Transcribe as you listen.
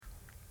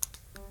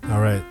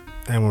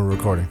And we're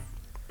recording.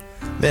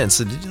 Man,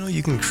 so did you know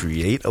you can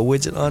create a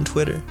widget on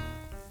Twitter?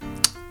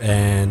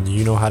 And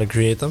you know how to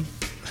create them?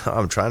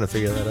 I'm trying to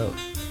figure that out.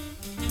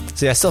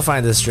 See, I still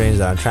find this strange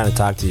that I'm trying to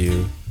talk to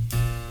you.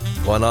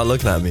 Why not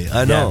looking at me?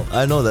 I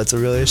know that's a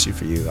real issue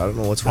for you. I don't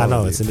know what's wrong I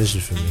know, with it's you. an issue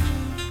for me.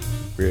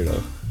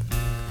 Weirdo.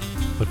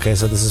 Okay,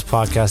 so this is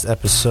podcast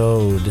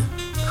episode...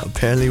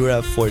 Apparently we're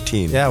at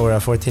 14. Yeah, we're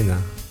at 14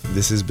 now.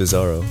 This is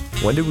Bizarro.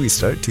 When did we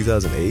start?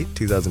 2008?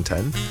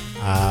 2010?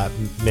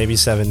 Maybe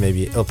 7,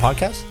 maybe... Oh,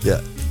 podcast? Yeah.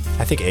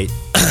 I think 8.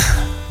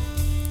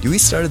 We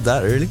started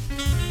that early?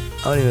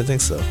 I don't even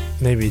think so.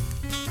 Maybe.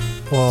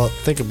 Well,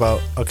 think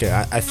about... Okay,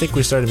 I think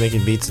we started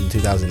making beats in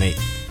 2008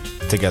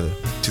 together.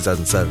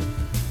 2007.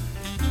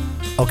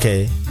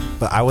 Okay,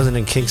 but I wasn't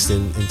in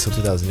Kingston until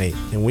 2008.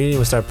 And we didn't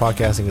even start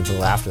podcasting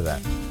until after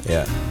that.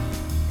 Yeah.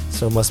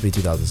 So it must be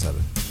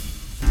 2007.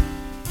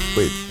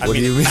 Wait, what do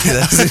you mean?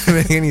 That doesn't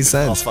make any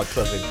sense. Oh, fuck,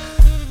 clipping.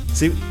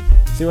 See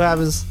what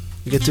happens?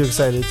 You get too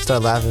excited,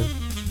 start laughing,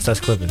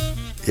 starts clipping.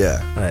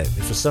 Yeah. Alright,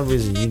 if for some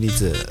reason you need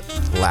to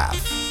laugh,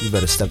 you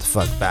better step the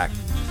fuck back.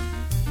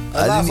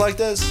 I laugh like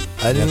this?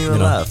 I didn't even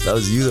laugh. That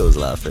was you that was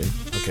laughing.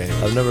 Okay,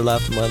 anyway. I've never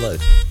laughed in my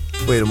life.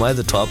 Wait, am I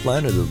the top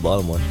line or the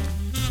bottom one?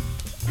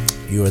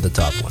 You are the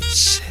top one.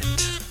 Shit.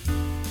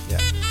 Yeah.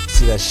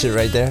 See that shit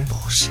right there?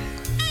 Bullshit.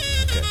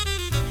 Okay.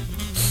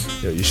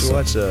 Yo, you should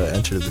watch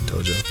Enter the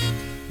Dojo.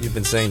 You've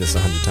been saying this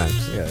 100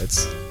 times. Yeah,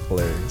 it's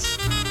hilarious.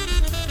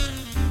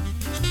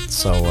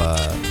 So,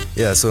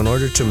 Yeah, so in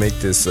order to make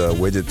this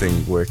widget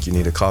thing work, you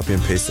need to copy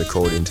and paste the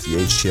code into the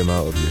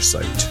HTML of your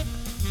site.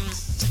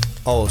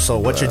 oh, so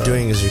what you're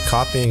doing is you're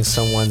copying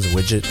someone's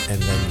widget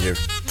and then you're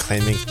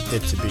claiming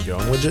it to be your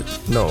own widget?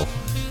 No,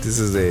 this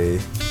is a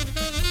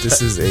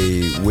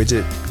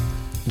widget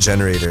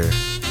generator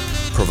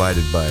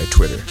provided by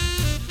Twitter.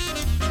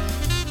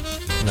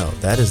 No,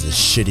 that is a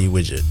shitty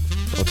widget.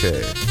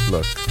 Okay,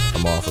 look,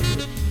 I'm off of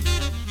it.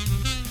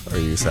 Are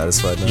you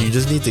satisfied now? You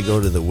just need to go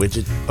to the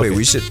widget. Wait,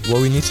 Okay.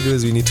 what we need to do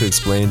is we need to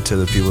explain to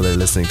the people that are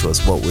listening to us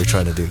what we're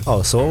trying to do.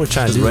 Oh, so what we're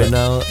trying to do Right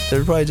now,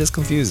 they're probably just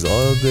confused.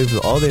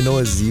 All they know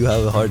is you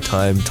have a hard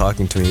time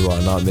talking to me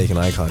while not making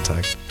eye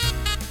contact.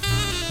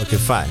 Okay,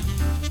 fine.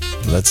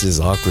 That's just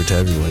awkward to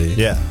everybody.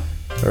 Yeah.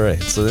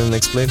 Alright, so then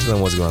explain to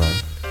them what's going on.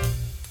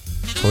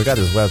 So we got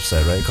this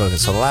website, right? Okay,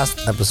 so the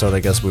last episode,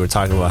 I guess we were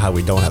talking about how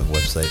we don't have a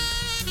website.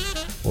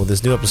 Well,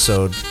 this new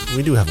episode,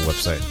 we do have a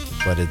website,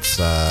 but it's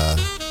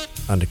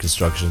under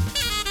construction,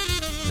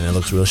 and it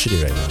looks real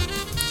shitty right now.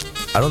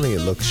 I don't think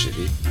it looks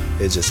shitty.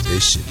 It just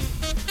is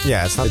shitty.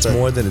 Yeah, it's not.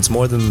 It's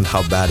more than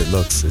how bad it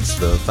looks. It's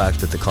the fact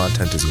that the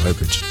content is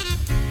garbage.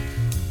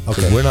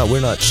 Okay.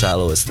 We're not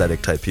shallow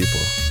aesthetic type people.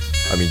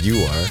 I mean,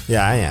 you are.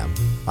 Yeah, I am.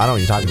 I know what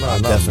you're talking about.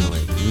 I'm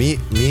definitely. Me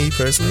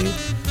personally,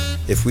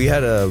 if we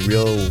had a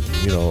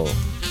real,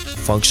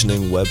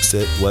 functioning web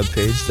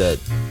page that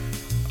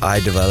I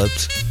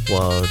developed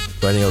while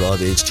writing out all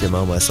the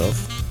HTML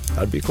myself,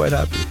 I'd be quite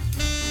happy.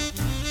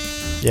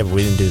 Yeah, but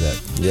we didn't do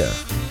that. Yeah.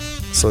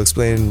 So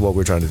explain what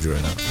we're trying to do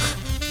right now.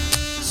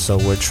 So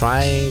we're just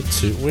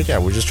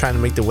trying to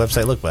make the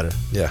website look better.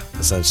 Yeah,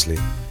 essentially.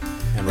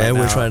 And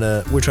We're trying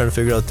to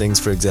figure out things,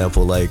 for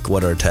example, like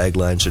what our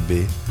tagline should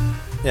be.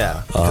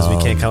 Yeah, because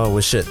we can't come up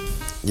with shit.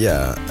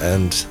 Yeah,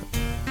 and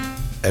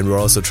we're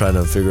also trying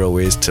to figure out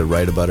ways to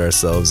write about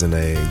ourselves in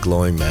a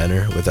glowing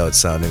manner without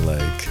sounding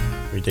like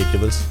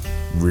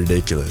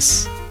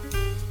Ridiculous.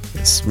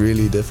 It's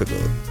really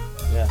difficult.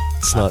 Yeah.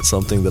 It's not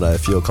something that I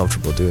feel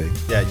comfortable doing.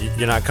 Yeah,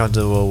 you're not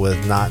comfortable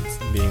with not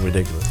being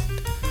ridiculous.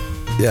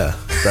 Yeah,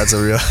 that's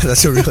a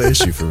real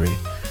issue for me.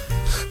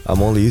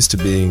 I'm only used to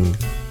being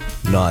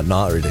not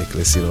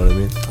ridiculous, you know what I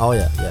mean? Oh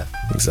yeah, yeah.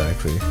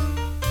 Exactly.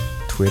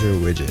 Twitter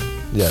widget.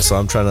 Yeah, so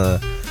I'm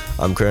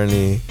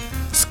currently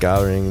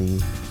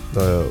scouring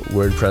the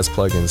WordPress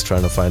plugins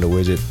trying to find a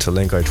widget to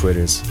link our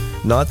Twitters.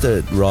 Not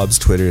that Rob's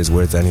Twitter is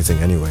worth anything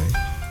anyway.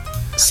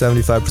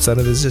 75% of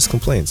it is just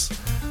complaints.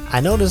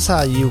 I noticed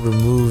how you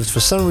removed, for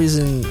some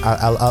reason,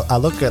 I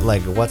look at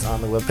like what's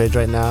on the webpage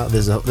right now.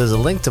 There's a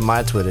link to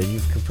my Twitter.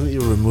 You've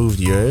completely removed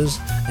yours,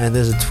 and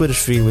there's a Twitter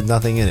feed with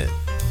nothing in it.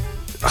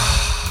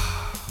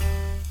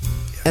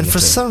 And for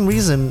some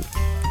reason,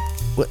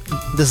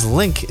 this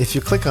link, if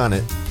you click on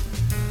it,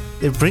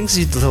 it brings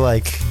you to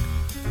like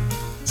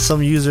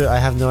some user. I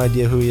have no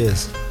idea who he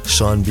is.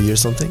 Sean B or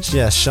something?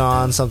 Yeah,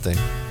 Sean something.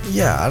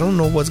 Yeah, I don't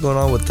know what's going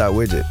on with that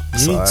widget.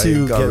 You need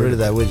to get rid of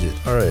that widget.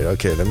 Alright,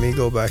 okay, let me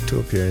go back to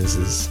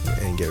appearances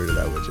and get rid of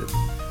that widget.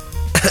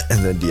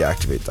 And then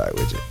deactivate that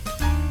widget.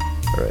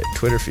 Alright,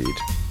 Twitter feed.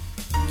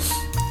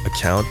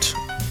 Account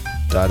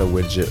data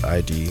widget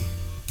ID.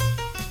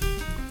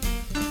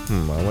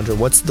 I wonder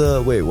what is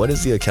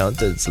the account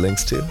that it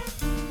links to?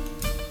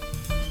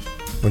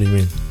 What do you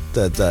mean?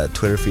 That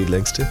Twitter feed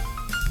links to?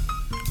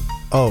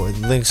 Oh, it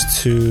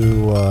links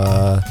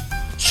to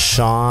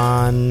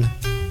Sean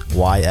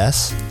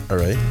YS.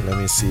 Alright, let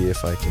me see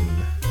if I can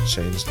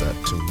change that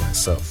to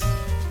myself.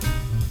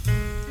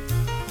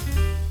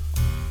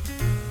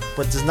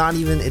 But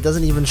it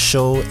doesn't even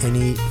show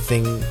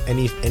anything,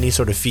 any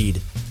sort of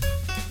feed.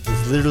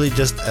 It's literally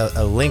just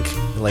a link.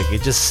 Like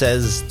it just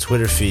says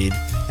Twitter feed.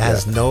 It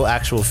has no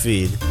actual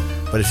feed,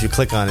 but if you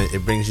click on it,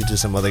 it brings you to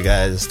some other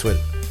guy's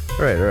Twitter.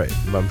 Right.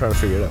 But I'm trying to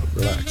figure it out.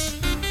 Relax.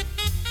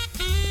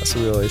 That's a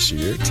real issue.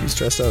 You're too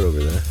stressed out over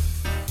there.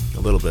 A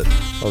little bit.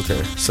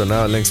 Okay, so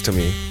now it links to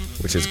me,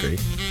 which is great.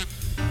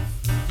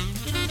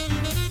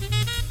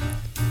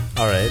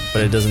 All right,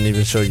 but it doesn't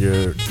even show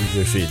your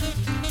feed.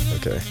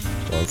 Okay,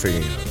 well, I'm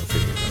figuring it out.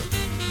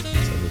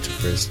 So I need to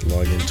first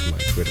log into my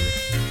Twitter.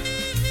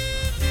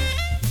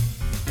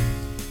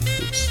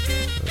 Oops,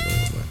 I don't know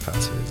what my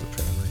password is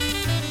apparently.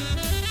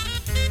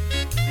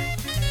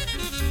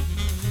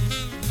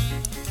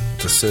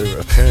 The server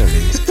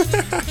apparently.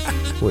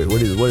 Wait,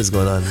 what is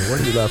going on? What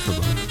are you laughing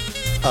about?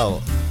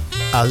 Oh,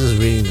 I was just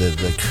reading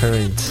the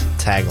current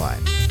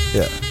tagline.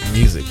 Yeah,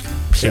 Music.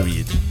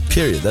 Period. Yeah.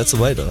 Period. That's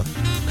vital.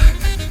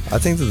 I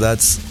think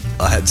that's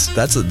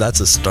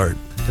a start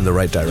in the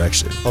right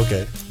direction.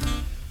 Okay.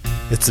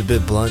 It's a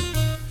bit blunt.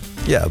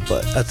 Yeah,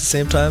 but at the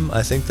same time,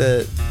 I think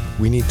that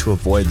we need to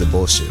avoid the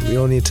bullshit. We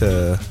don't need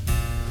to,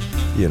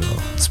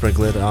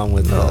 Sprinkle it on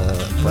with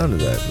none of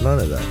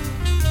that.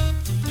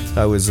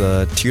 I was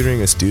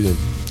tutoring a student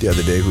the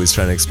other day who was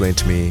trying to explain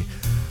to me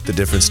the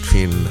difference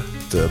between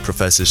the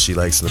professors she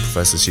likes and the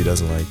professors she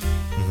doesn't like.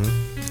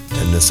 Mm-hmm.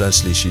 And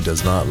essentially, she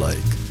does not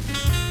like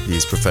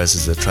these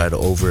professors that try to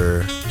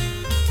over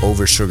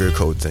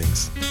sugarcoat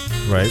things,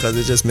 right? Because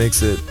it just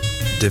makes it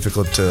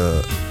difficult to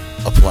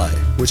apply,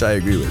 which I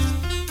agree with.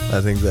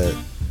 I think that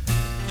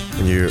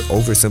when you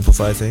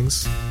oversimplify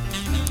things,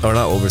 or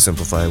not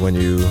oversimplify, when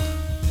you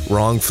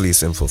wrongfully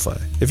simplify.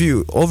 If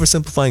you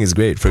oversimplifying is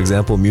great. For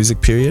example,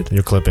 music period.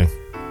 You're clipping.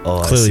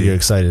 Oh, clearly you're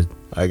excited.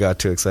 I got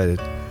too excited.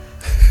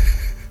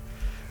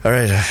 All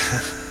right.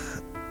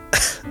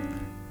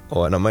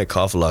 Oh, and I might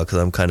cough a lot because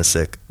I'm kind of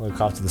sick. I'll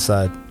cough to the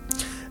side.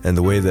 And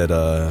the way that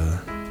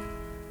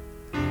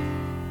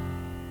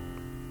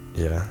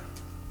yeah.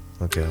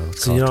 Okay, I'll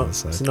So cough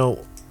to the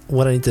side.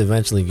 What I need to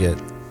eventually get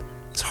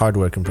is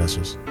hardware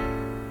compressors.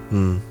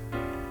 And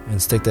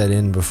stick that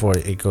in before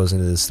it goes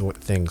into this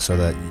thing so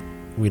that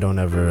we don't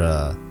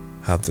ever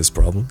have this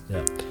problem.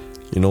 Yeah.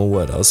 You know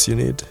what else you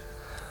need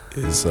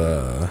is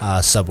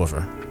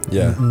subwoofer.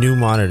 Yeah. New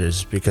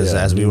monitors, because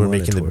as we were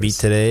making the beat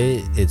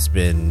today, it's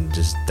been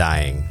just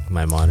dying,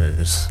 my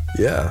monitors.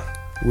 Yeah,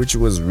 which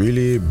was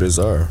really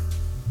bizarre.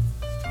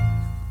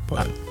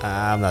 But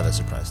I'm not that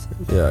surprised.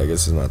 Yeah, I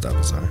guess it's not that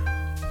bizarre.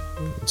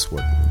 It's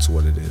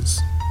what it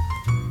is.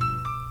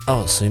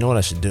 Oh, so you know what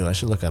I should do? I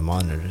should look at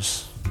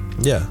monitors.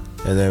 Yeah,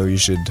 and then you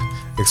should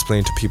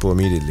explain to people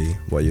immediately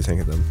what you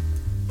think of them.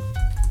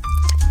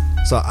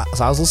 So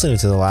I was listening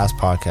to the last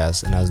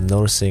podcast, and I was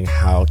noticing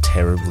how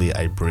terribly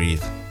I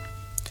breathe.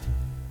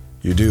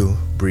 You do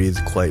breathe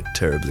quite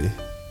terribly.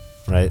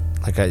 Right?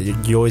 Like,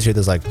 you always hear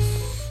this, like,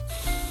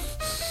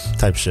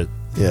 type shit.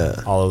 Yeah.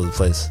 All over the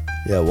place.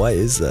 Yeah, why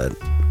is that?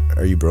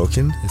 Are you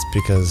broken? It's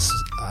because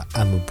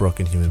I'm a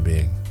broken human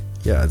being.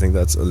 Yeah, I think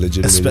that's a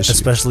legitimate issue.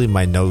 Especially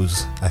my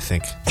nose, I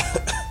think.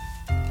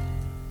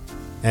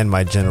 And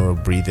my general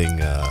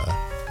breathing,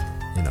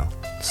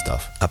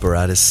 stuff.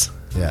 Apparatus.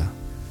 Yeah.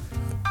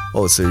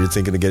 Oh, so you're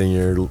thinking of getting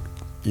your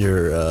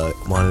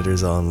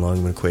monitors on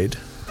Long McQuaid?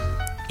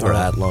 Or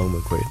at Long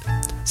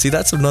McQuaid? See,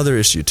 that's another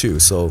issue too,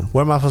 so...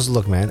 Where am I supposed to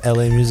look, man?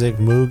 LA Music,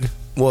 Moog?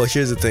 Well,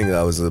 here's the thing that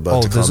I was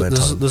about to comment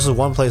on. This is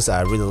one place that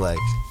I really like.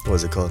 What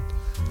is it called?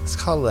 It's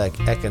called, like,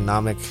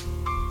 Economic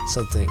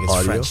something. It's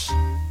Audio? French.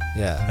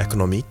 Yeah.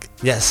 Economique?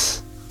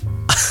 Yes.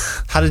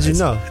 How did you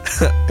know?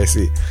 I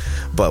see.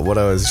 But what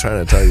I was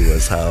trying to tell you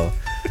was how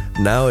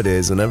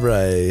nowadays, whenever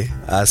I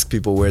ask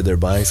people where they're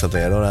buying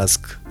something, I don't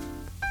ask,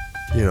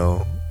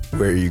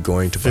 where are you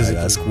going to buy it?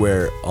 I ask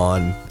where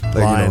on.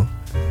 Line.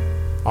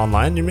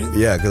 Online, you mean?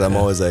 Yeah, because I'm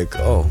always like,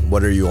 oh,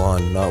 what are you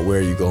on? Not where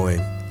are you going?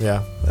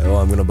 Yeah. Like, oh,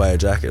 I'm going to buy a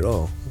jacket.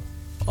 Oh,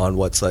 on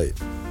what site?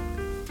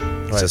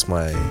 It's just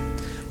my...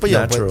 But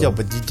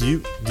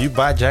do you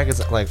buy jackets?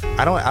 Like,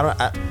 I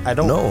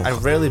don't. No. I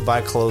rarely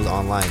buy clothes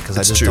online because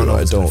I It's just true, don't know if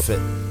I it's gonna don't.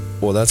 fit.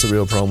 Well, that's a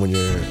real problem when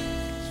you're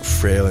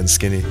frail and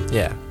skinny.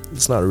 Yeah.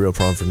 It's not a real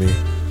problem for me.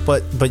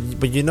 But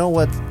you know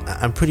what?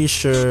 I'm pretty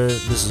sure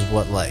this is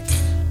what, like,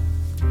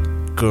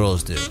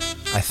 girls do.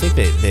 I think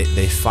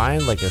they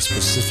find, like, a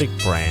specific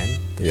brand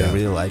that they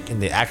really like,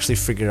 and they actually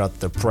figure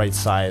out the right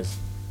size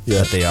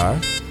that they are,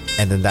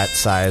 and then that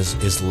size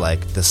is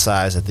like the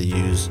size that they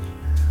use.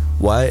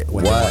 Why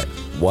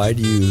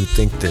do you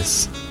think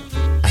this?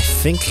 I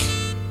think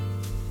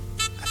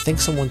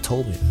someone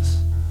told me this.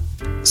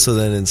 So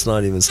then it's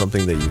not even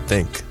something that you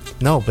think.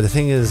 No, but the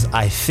thing is,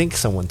 I think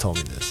someone told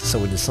me this. So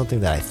it is something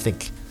that I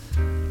think.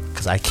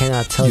 Because I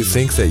cannot tell you. You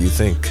think that you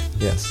think.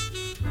 Yes.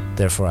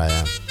 Therefore I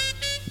am.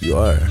 You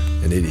are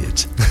an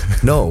idiot.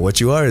 No, what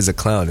you are is a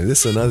clown. And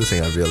this is another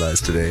thing I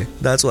realized today.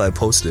 That's why I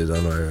posted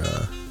on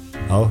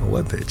our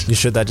webpage. You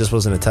sure that just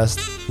wasn't a test?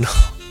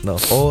 No.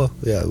 Oh,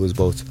 yeah, it was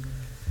both.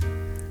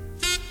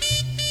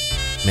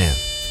 Man.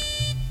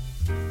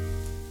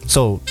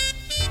 So,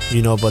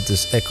 you know about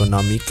this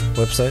Economique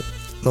website?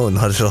 No,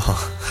 not at all.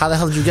 How the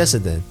hell did you guess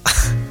it then?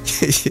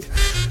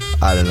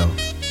 I don't know.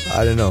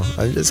 I don't know.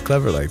 I'm just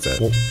clever like that.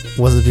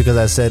 Was it because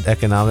I said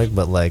economic,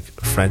 but like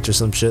French or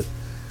some shit?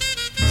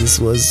 This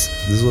was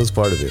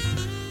part of it.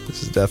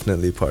 This is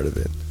definitely part of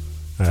it.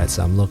 All right,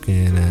 so I'm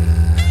looking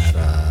at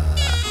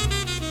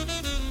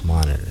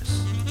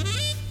monitors.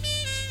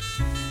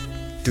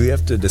 Do we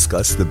have to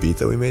discuss the beat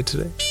that we made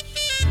today?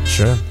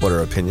 Sure. What our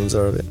opinions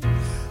are of it?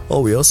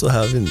 Oh, we also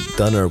haven't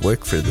done our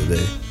work for the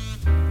day.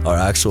 Our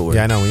actual work.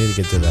 Yeah, I know. We need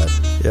to get to that.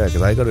 Yeah,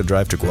 because I got to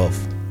drive to Guelph.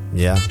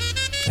 Yeah,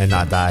 and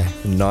not die.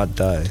 Not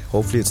die.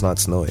 Hopefully it's not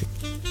snowing.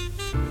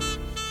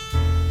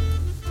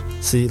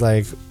 See,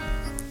 like,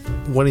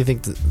 what do you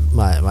think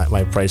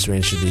my price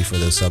range should be for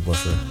this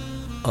subwoofer?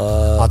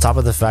 On top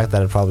of the fact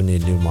that I probably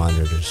need new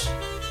monitors.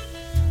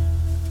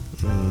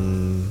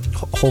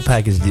 Whole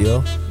package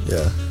deal.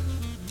 Yeah.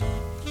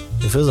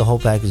 If it was a whole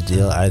package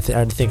deal, I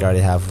think I already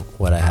have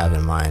what I have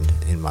in my mind.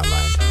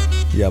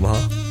 Yamaha?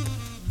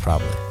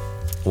 Probably.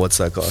 What's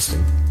that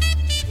costing?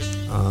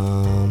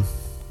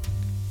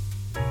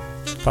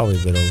 Probably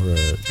a bit over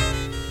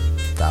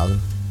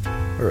 1,000.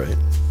 Alright.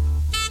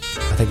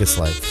 I think it's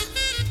like,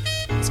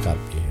 it's gotta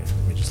be here.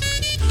 Let me just look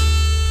at this.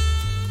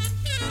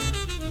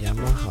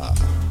 Yamaha.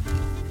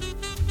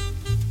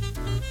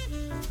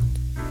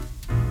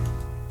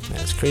 Man,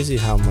 it's crazy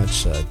how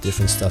much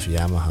different stuff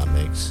Yamaha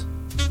makes.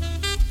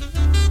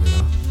 You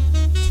know?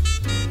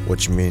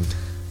 What you mean?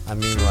 I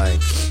mean,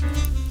 like,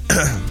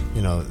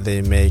 you know,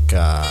 they make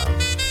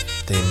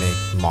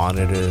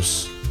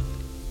monitors,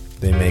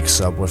 they make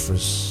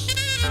subwoofers,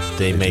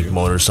 they make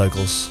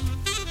motorcycles.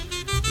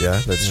 Yeah,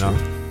 that's You true.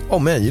 know? Oh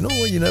man, you know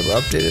what you never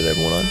updated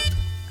everyone on?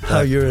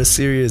 How you're a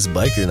serious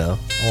biker now.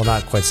 Well,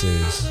 not quite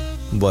serious.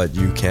 But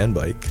you can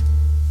bike.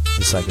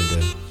 This I can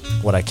do.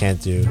 What I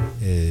can't do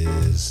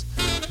is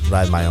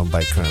ride my own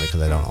bike currently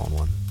because I don't own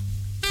one.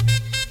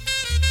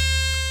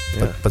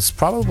 Yeah. But it's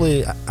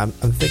probably, I'm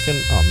thinking,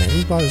 oh man,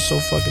 these bikes are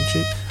so fucking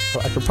cheap.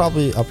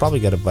 I'll probably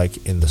get a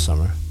bike in the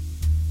summer.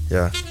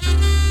 Yeah.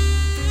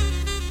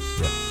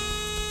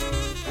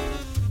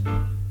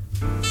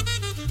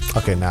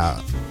 Okay, now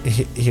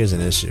here's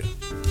an issue.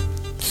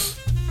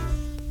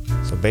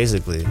 So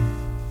basically,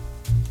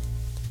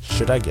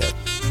 should I get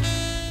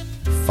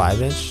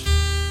 5-inch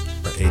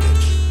or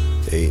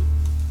 8-inch? 8.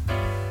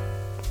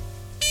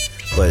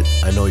 But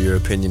I know your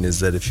opinion is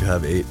that if you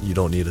have 8, you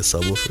don't need a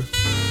subwoofer.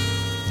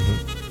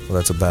 Well,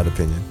 that's a bad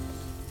opinion.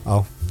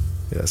 Oh,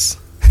 Yes.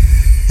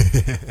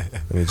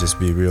 Let me just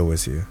be real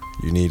with you.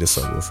 You need a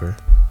subwoofer.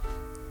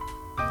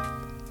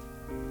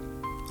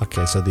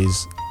 okay. So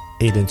these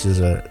 8 inches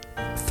are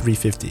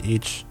 $350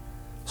 each.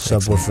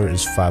 Subwoofer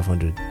is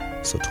 $500.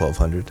 So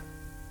 1,200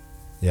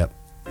 Yep.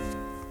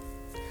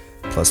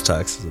 plus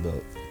tax is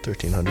about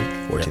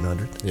 1,300,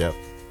 1,400. Yep.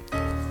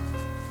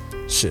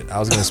 Shit, I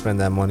was gonna spend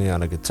that money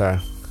on a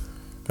guitar.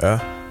 Yeah.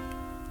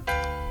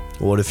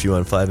 What if you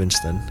went 5-inch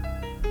then?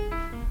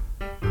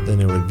 Then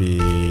it would be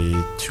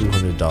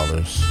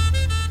 $200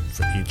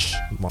 for each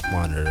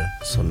monitor.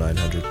 So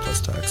 900 plus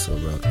tax, so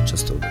about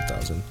just over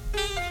 1,000.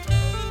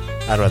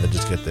 I'd rather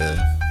just get the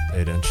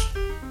 8-inch.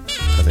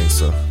 I think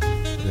so.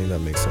 I think that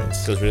makes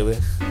sense. Because really,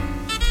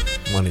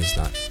 money's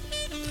not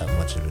that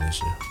much of an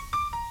issue.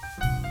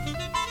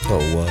 Oh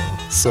wow,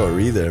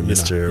 sorry there,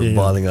 Mr.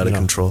 Balling out of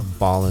control.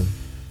 Balling,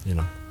 you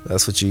know.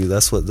 That's what you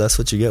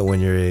get when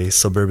you're a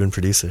suburban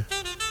producer.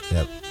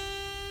 Yep.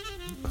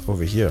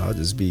 Over here, I'll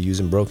just be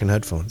using broken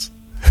headphones.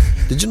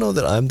 Did you know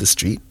that I'm the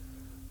street?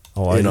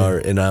 Oh, in our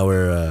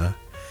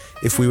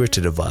if we were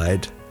to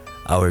divide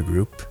our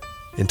group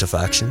into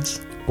factions,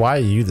 why are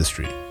you the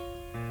street?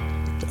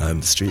 I'm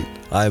the street.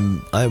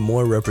 I'm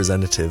more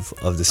representative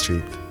of the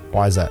street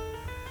Why is that?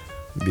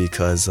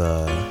 because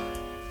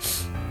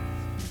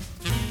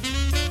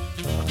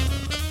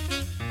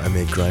I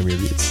make grimier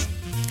beats.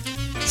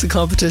 It's a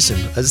competition.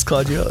 I just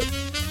called you out.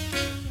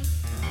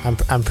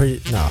 I'm pretty.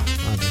 No, I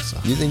don't think so.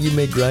 You think you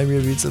make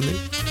grimier beats than me?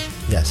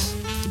 Yes.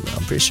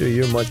 I'm pretty sure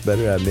you're much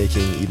better at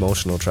making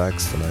emotional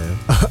tracks than I am.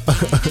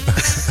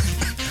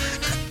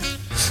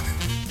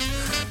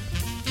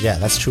 Yeah,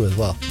 that's true as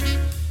well.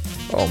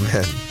 Oh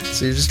man!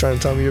 So you're just trying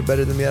to tell me you're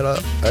better than me at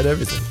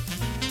everything?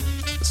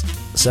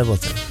 Several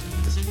things.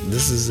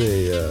 This is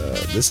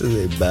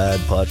a bad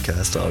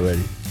podcast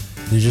already.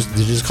 Did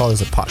you just call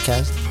this a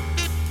podcast?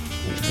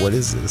 What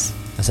is this?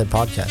 I said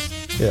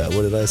podcast. Yeah.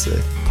 What did I say?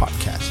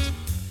 Podcast.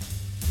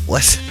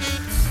 What?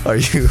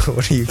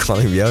 What are you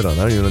calling me out on?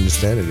 I don't even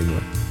understand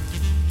anymore.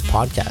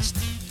 Podcast.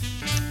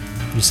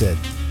 You said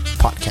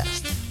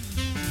podcast.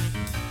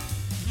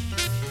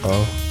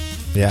 Oh,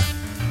 Yeah.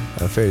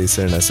 I'm fairly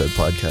certain I said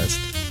podcast.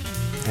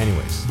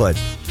 Anyways. But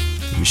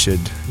you should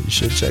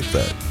check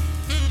that.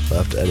 I'll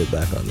have to edit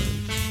back on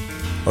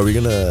that. Are we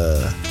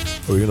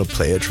gonna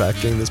play a track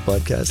during this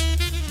podcast?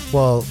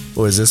 Well,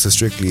 Or is this a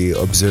strictly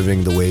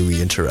observing the way we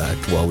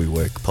interact while we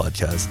work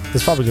podcast?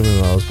 there's probably going to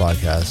be one of those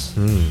podcasts.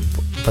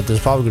 But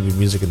there's probably going to be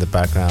music in the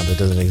background that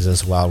doesn't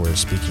exist while we're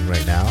speaking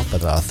right now,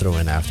 but I'll throw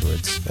in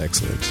afterwards.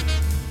 Excellent.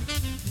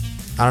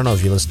 I don't know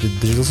if you listened.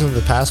 Did you listen to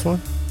the past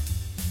one?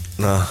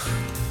 Nah,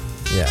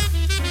 Yeah.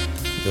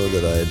 know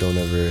that I don't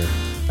ever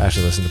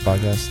actually listen to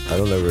podcasts? I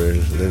don't ever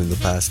live in the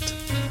past.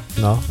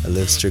 No? I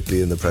live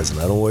strictly in the present.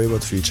 I don't worry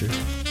about the future.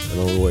 I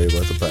don't worry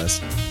about the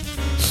past.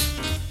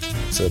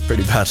 It's a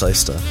pretty bad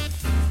lifestyle.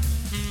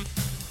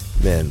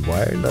 Man,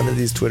 why are none of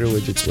these Twitter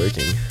widgets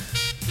working?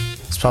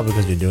 It's probably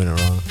because you're doing it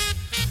wrong.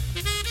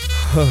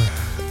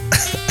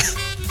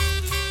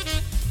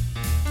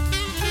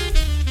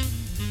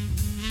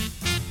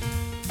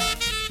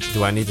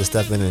 Do I need to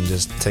step in and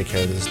just take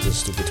care of this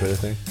stupid Twitter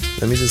thing?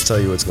 Let me just tell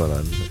you what's going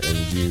on, and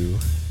you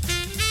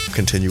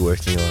continue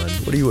working on.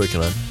 What are you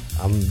working on?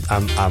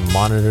 I'm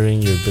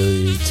monitoring your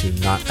ability to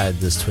not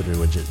add this Twitter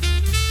widget.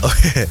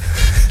 Okay.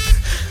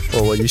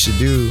 Well, what you should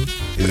do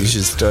is you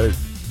should start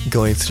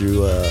going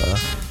through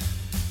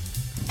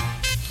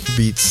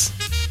beats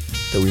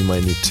that we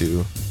might need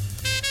to.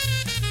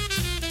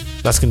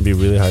 That's gonna be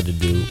really hard to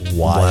do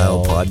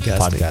while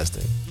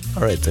podcasting.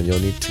 All right, then you'll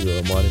need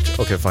to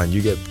monitor. Okay, fine.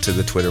 You get to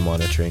the Twitter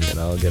monitoring, and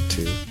I'll get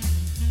to.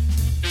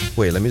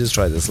 Wait, let me just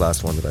try this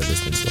last one that I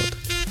just installed.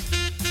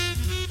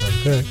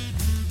 Okay.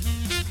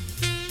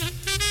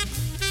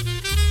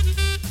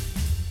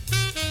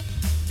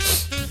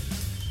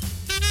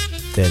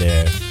 Dead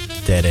air.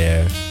 Dead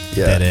air.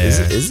 Yeah. Dead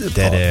air. Is it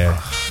dead air?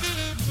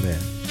 Man.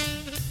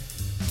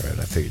 All right,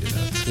 I figured it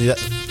out. Yeah,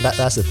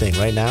 that's the thing.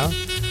 Right now,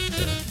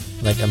 Yeah.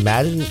 like,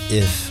 imagine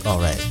if. Oh,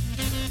 right.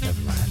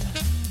 Never mind.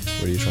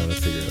 What are you trying to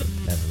figure out?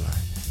 Never mind.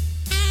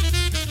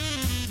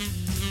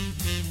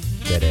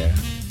 Dead air.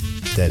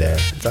 Dead air.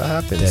 That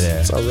happens. Dead air.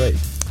 It's all right.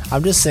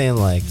 I'm just saying,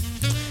 like,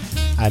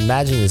 I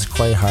imagine it's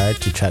quite hard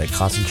to try to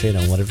concentrate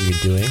on whatever you're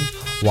doing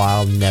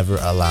while never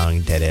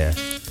allowing dead air.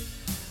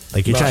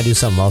 Like, you're trying to do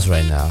something else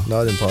right now.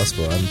 Not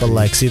impossible. But,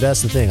 like, see,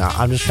 that's the thing.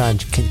 I'm just trying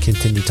to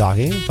continue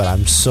talking, but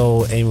I'm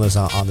so aimless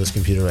on this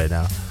computer right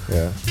now.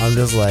 Yeah. I'm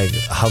just, like,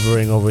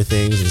 hovering over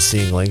things and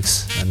seeing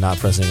links and not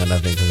pressing on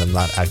nothing because I'm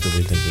not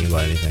actively thinking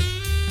about anything.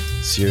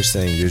 So you're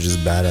saying you're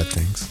just bad at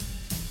things?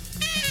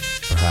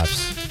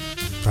 Perhaps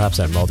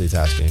at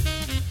multitasking.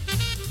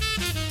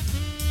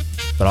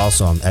 But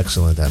also, I'm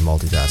excellent at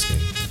multitasking.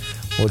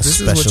 Well,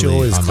 this especially is what you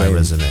always on claim. my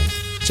resume.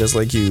 Just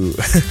like you.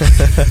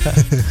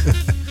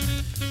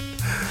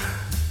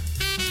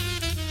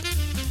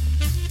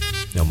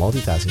 No,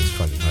 multitasking is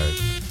fucking hard.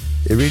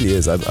 It really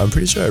is. I'm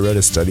pretty sure I read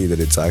a study that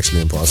it's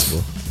actually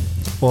impossible.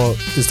 Well,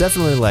 it's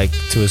definitely, like,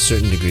 to a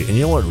certain degree. And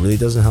you know what really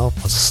doesn't help?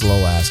 A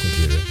slow-ass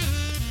computer.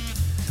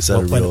 Is that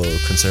a real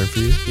concern for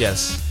you?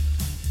 Yes.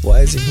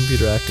 Why is your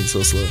computer acting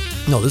so slow?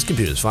 No, this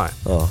computer's fine.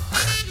 Oh,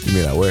 you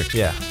mean at work?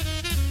 Yeah.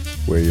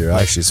 Where you're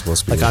actually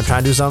supposed to be Like, I'm working.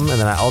 trying to do something, and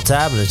then I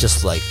alt-tab, and it's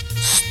just, like,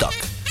 stuck.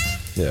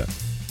 Yeah.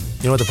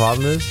 You know what the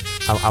problem is?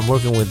 I'm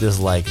working with this,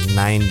 like,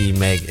 90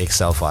 meg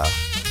Excel file.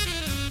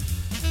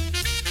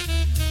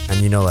 And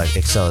you know, like,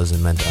 Excel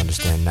isn't meant to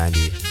understand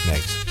 90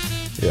 megs.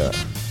 Yeah.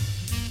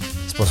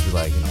 It's supposed to be,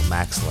 like, you know,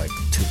 max, like,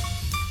 2,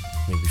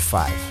 maybe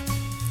 5.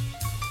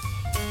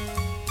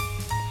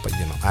 But,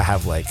 you know, I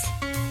have, like,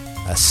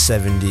 a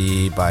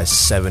 70 by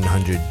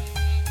 700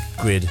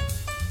 grid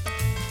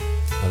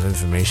of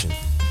information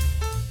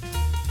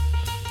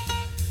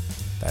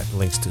that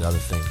links to other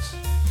things.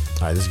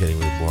 Alright, this is getting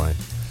really boring.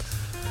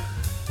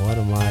 What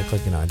am I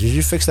clicking on? Did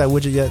you fix that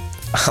widget yet?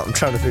 I'm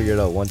trying to figure it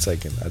out. 1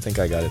 second. I think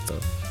I got it,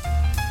 though.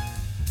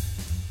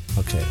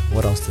 Okay,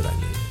 what else did I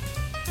need?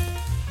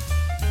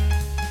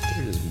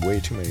 There's just way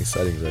too many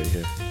settings right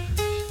here.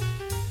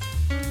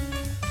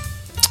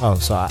 Oh,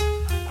 so I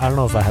don't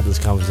know if I had this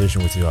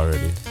conversation with you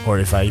already, or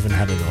if I even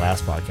had it in the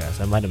last podcast.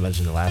 I might have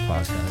mentioned the last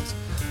podcast,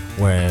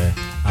 where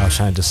I was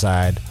trying to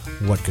decide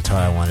what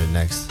guitar I wanted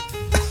next.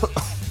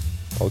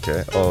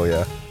 Okay. Oh,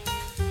 yeah.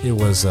 It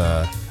was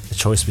a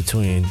choice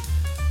between,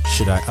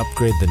 should I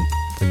upgrade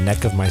the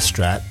neck of my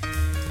Strat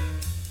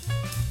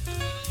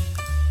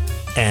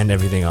and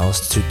everything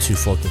else to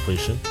full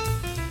completion,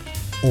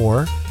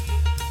 or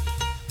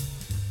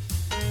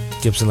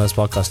Gibson Les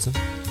Paul Custom,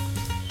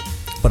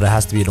 but it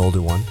has to be an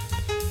older one.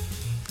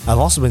 I've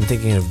also been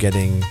thinking of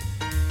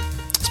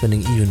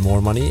spending even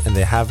more money, and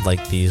they have,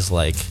 like, these,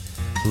 like,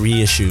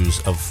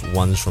 reissues of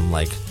ones from,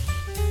 like,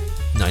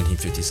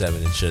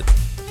 1957 and shit.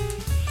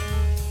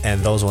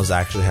 And those ones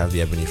actually have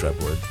the ebony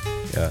fretboard.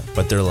 Yeah.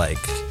 But they're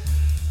like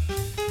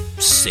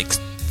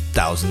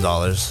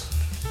 $6,000.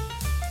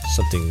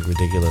 Something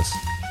ridiculous.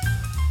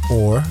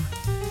 Or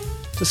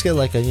just get,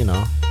 like, a, you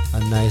know, a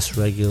nice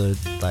regular,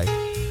 like,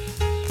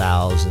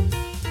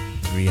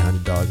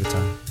 $1,300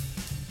 guitar.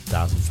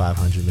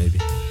 $1,500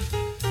 maybe.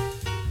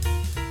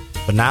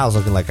 But now it's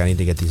looking like I need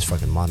to get these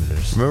fucking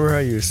monitors. Remember how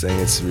you were saying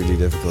it's really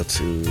difficult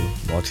to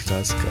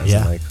multitask?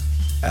 Yeah. Like,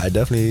 I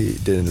definitely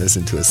didn't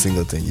listen to a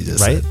single thing you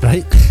just Right? said.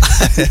 Right?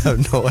 I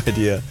have no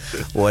idea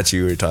what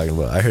you were talking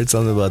about. I heard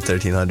something about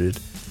 1300.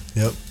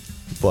 Yep.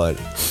 But,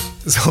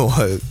 so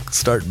I'll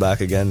start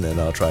back again and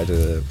I'll try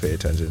to pay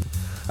attention.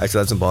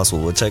 Actually, that's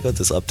impossible. But check out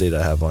this update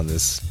I have on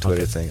this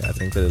Twitter thing. I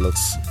think that it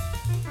looks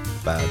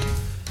bad.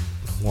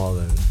 Well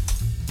then.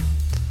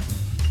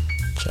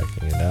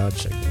 Checking it out.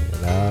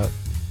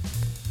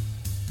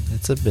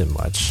 It's a bit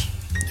much.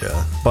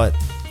 Yeah. But,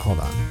 hold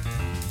on.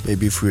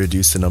 Maybe if we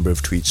reduce the number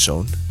of tweets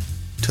shown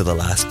to the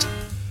last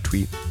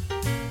tweet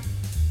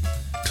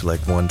to like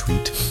one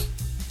tweet.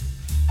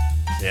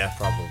 Yeah,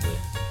 probably.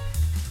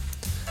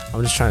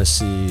 I'm just trying to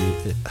see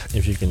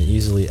if you can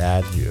easily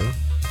add you.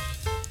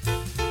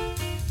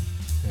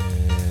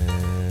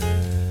 And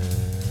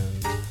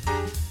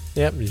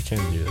yep, you can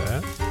do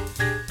that.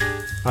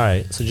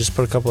 Alright, so just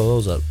put a couple of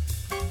those up.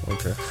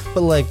 Okay.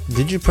 But like,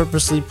 did you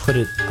purposely put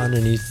it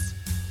underneath?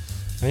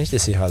 I need to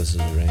see how this is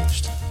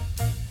arranged.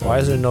 Why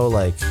is there no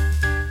like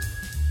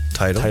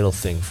title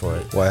thing for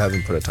it? Why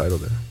haven't put a title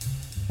there?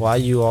 Why are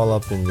you all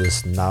up in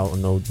this now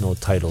no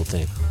title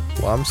thing?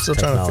 Well, I'm still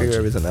trying to Technology. figure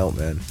everything out,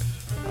 man.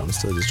 I'm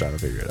still just trying to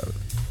figure it out.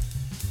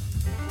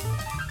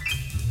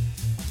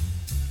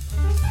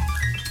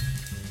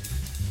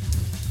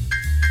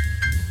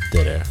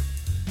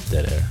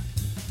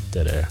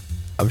 Dead air.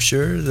 I'm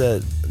sure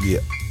that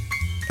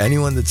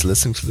anyone that's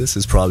listening to this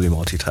is probably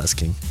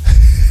multitasking.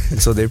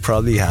 So they're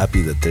probably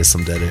happy that there's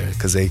some dead air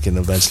because they can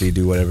eventually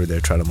do whatever they're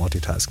trying to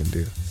multitask and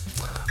do.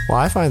 Well,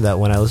 I find that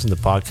when I listen to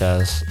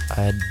podcasts,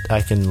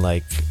 I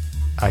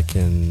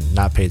can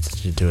not pay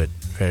attention to it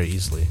very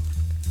easily.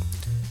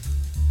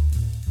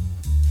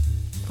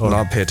 Or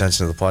not pay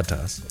attention to the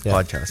podcast. Yeah.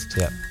 Podcast.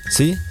 Yeah.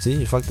 See,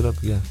 you fucked it up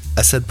again.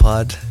 I said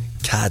pod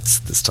cats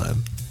this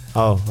time.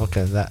 Oh,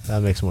 okay.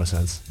 That makes more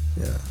sense.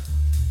 Yeah.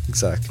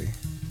 Exactly.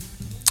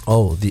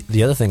 Oh,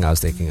 the other thing I was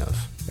thinking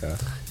of, Yeah.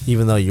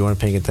 even though you weren't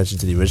paying attention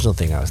to the original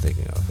thing I was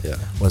thinking of, Yeah.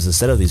 was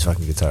instead of these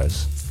fucking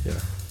guitars, Yeah.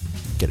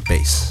 get a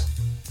bass.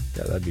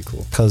 Yeah, that'd be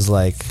cool. Cause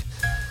like,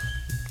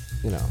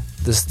 you know,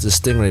 this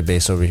Stingray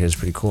bass over here is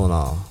pretty cool and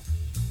all,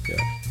 Yeah.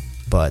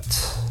 but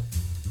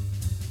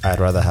I'd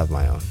rather have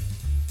my own.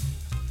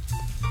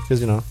 Cause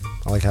you know,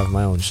 I like having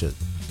my own shit.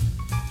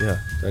 Yeah,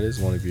 that is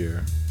one of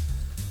your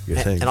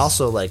things. And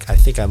also, like, I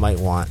think I might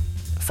want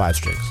 5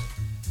 strings.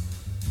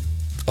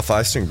 A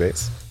 5-string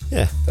bass.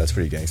 Yeah. That's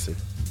pretty gangster.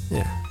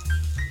 Yeah.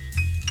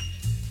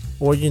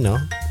 Or, you know,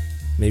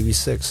 maybe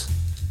 6.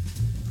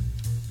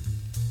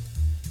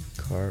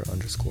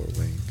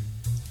 Car_wing.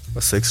 A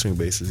 6-string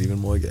bass is even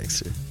more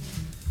gangster.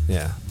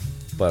 Yeah.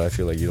 But I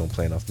feel like you don't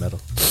play enough metal.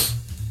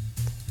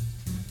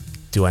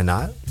 Do I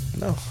not?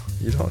 No,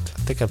 you don't.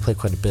 I think I play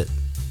quite a bit.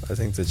 I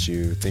think that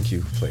you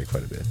play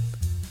quite a bit.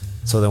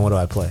 So then what do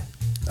I play?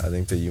 I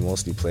think that you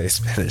mostly play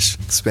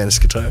Spanish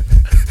guitar.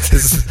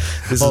 This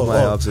is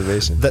my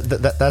observation.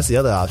 That's the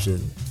other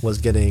option, was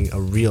getting a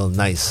real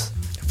nice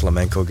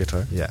Flamenco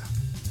guitar. Yeah.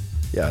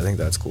 Yeah, I think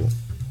that's cool.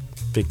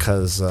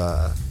 Because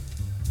I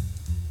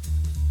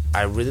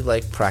really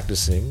like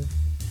practicing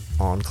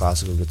on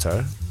classical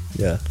guitar,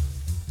 Yeah.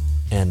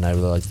 and I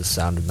really like the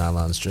sound of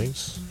nylon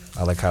strings.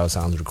 I like how it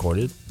sounds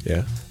recorded.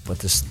 Yeah. But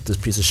this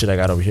piece of shit I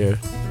got over here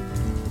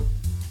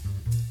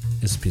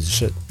is a piece of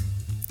shit.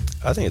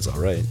 I think it's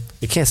alright.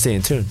 It can't stay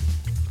in tune.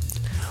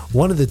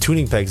 One of the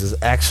tuning pegs is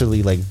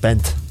actually like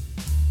bent.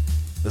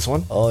 This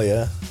one? Oh,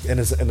 yeah. And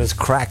it's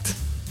cracked.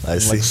 I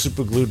and see. like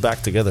super glued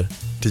back together.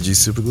 Did you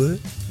super glue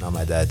it? No,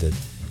 my dad did.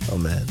 Oh,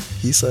 man.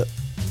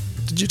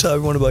 Did you tell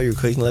everyone about your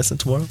cooking lesson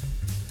tomorrow?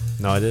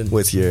 No, I didn't.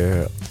 With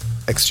your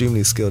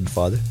extremely skilled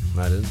father?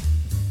 No, I didn't.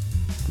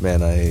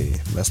 Man, I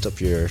messed up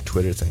your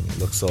Twitter thing. It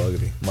looks so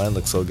ugly. Mine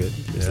looks so good.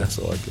 Yours Yeah. looks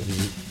so ugly.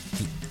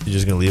 You're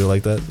just gonna leave it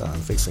like that? Nah,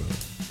 I'm fixing it.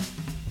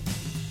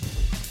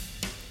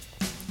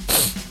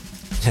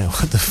 Yeah,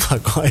 what the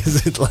fuck? Why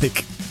is it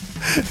like...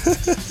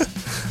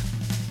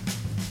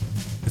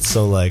 It's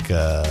so like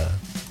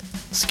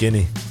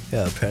skinny.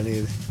 Yeah,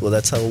 apparently. Well,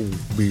 that's how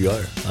we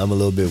are. I'm a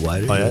little bit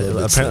wider. Oh you're a little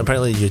yeah, bit slimmer.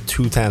 apparently you're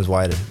 2 times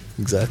wider.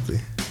 Exactly.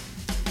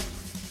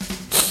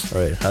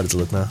 Alright, how does it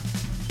look now?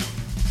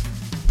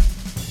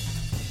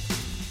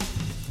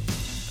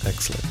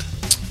 Excellent.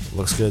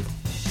 Looks good.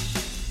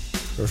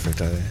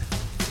 Perfect.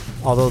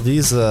 Although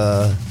these,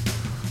 the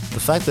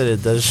fact that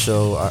it does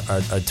show our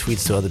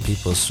tweets to other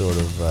people is sort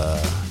of,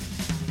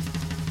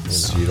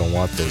 So you don't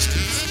want those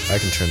tweets. I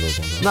can turn those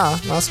ones off. Nah,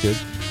 that's good.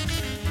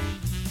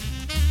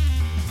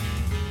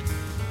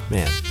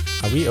 Man,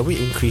 are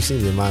we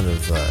increasing the amount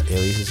of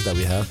aliases that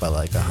we have by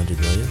like 100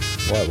 million?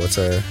 What? What's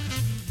our...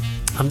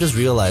 I'm just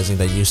realizing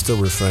that you're still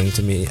referring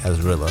to me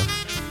as Rilla.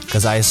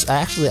 Because I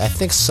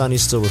think Sonny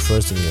still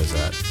refers to me as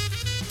that.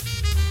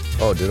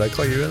 Oh, did I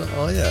call you in?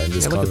 Oh, yeah, in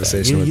this Yeah, look at that.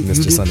 conversation with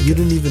Mr. You Sunny.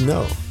 didn't even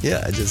know.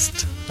 Yeah, I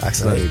just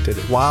accidentally did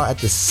it. While at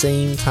the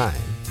same time,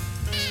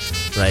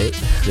 right?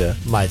 Yeah.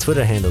 My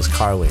Twitter handle is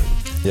Carwing,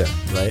 Yeah.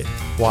 right?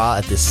 While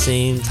at the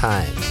same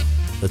time,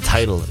 the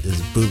title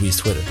is Booby's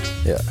Twitter,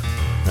 Yeah.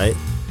 right?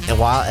 And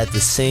while at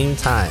the same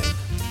time,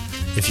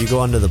 if you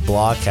go under the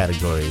blog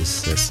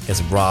categories, Yes.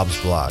 it's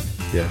Rob's blog,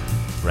 Yeah.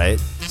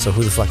 right? So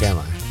who the fuck am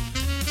I?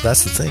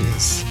 That's the thing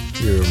is,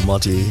 you're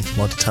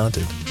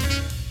multi-talented.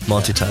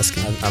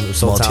 Multitasking. I'm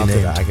so talented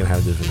Multi-named. that I can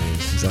have different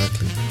names.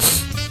 Exactly.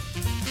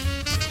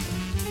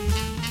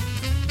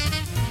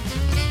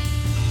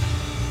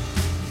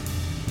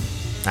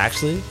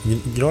 Actually,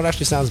 you know what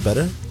actually sounds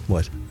better?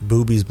 What?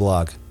 Booby's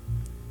blog.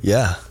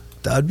 Yeah,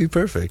 that would be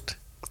perfect.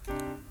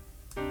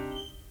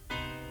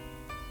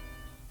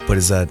 But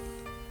is that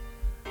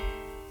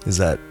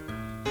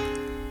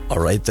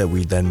alright that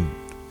we then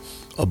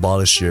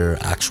abolish your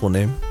actual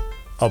name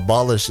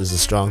Abolish is a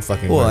strong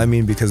fucking Well, word. I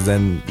mean, because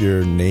then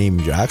your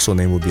actual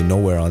name would be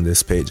nowhere on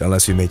this page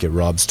unless you make it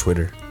Rob's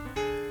Twitter.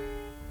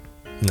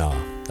 No,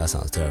 that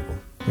sounds terrible.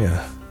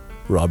 Yeah.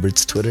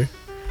 Robert's Twitter.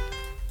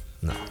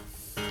 No.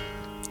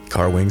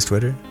 Car Wings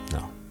Twitter.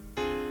 No.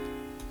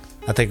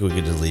 I think we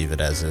could just leave it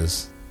as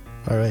is.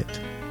 All right.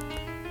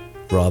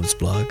 Rob's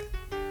blog.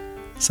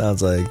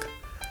 Sounds like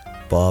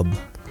Bob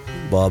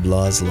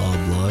Law's Law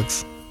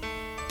Blogs.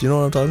 Do you know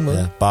what I'm talking about?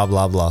 Yeah, blah,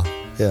 blah, blah.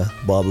 Yeah.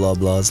 Bob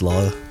Law's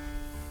Law.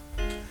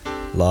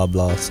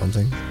 Blah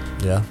something.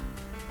 Yeah.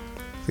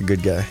 A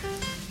good guy.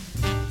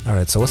 All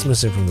right, so what's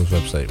missing from this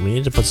website? We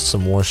need to put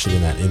some more shit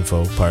in that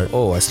info part.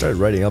 Oh, I started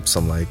writing up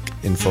some like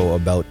info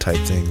about type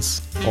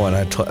things. Oh, and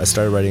I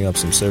started writing up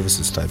some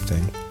services type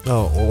thing.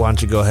 Oh, well, why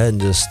don't you go ahead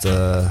and just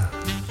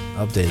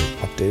update it?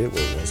 Update it?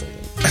 What was it?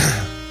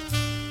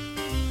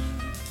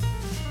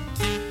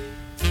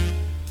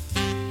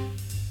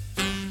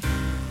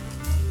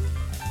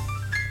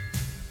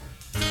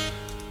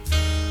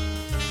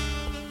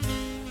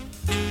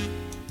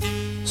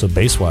 So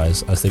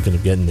bass-wise, I was thinking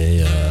of getting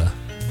a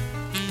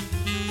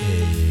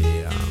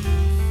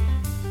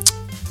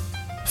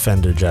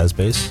Fender jazz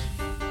bass.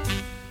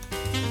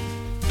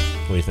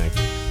 What do you think?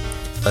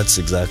 That's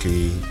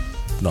exactly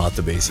not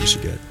the bass you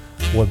should get.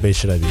 What bass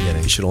should I be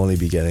getting? You should only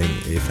be getting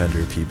a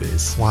Fender P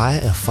bass Why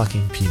a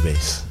fucking P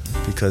bass?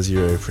 because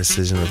you're a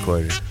precision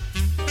recorder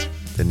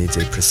that needs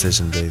a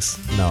precision bass.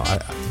 No,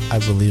 I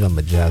believe I'm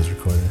a jazz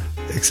recorder.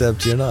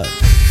 Except you're not.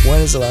 When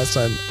is the last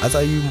time? I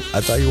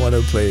thought you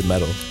wanted to play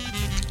metal.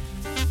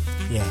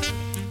 Yeah.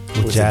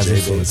 With With a jazz J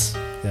influence.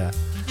 Yeah.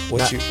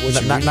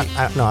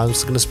 I'm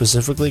just gonna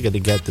specifically gonna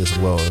get this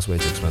low. It's way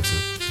too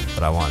expensive,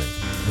 but I want it.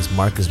 This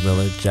Marcus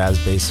Miller Jazz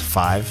Bass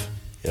 5.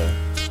 Yeah.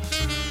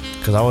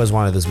 Because I always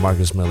wanted this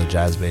Marcus Miller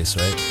Jazz Bass,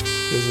 right?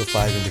 There's a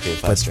 5 indicate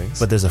 5 strings.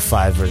 But there's a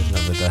 5 version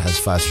of it that has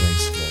 5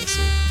 strings. Yeah, I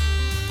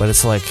see. But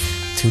it's like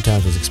 2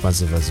 times as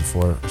expensive as the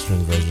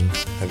 4-string version.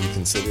 Have you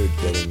considered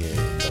getting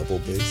a double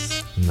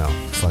bass? No,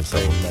 fuck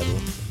Playing double. metal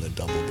on a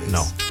double bass?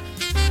 No.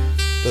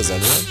 Does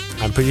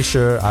anyone? I'm pretty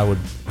sure I would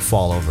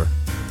fall over.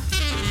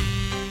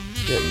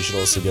 Yeah, you should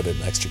also get an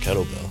extra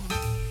kettlebell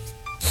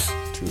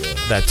to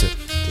That too.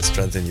 to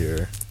strengthen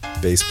your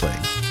bass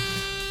playing.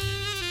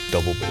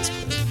 Double bass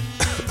playing.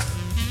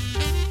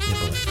 Yeah,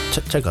 but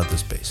like, check out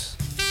this bass.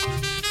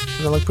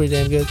 Doesn't it look pretty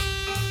damn good?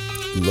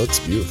 Looks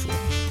beautiful.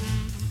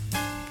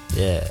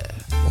 Yeah.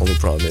 Only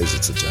problem is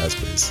it's a jazz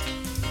bass.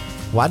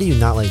 Why do you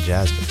not like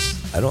jazz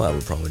bass? I don't have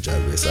a problem with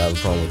jazz bass. I have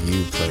a problem with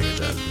you playing a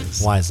jazz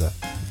bass. Why is that?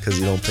 Because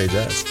you don't play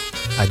jazz.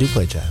 I do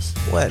play jazz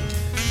When?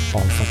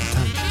 all the fucking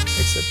time.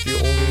 Except you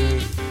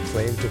only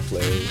claim to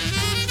play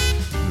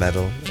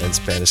metal and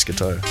Spanish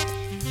guitar.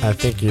 I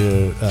think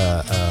you're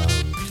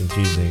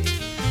confusing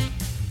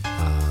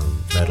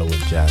metal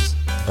with jazz.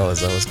 Oh, is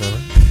that what's going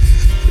on?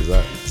 Is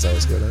that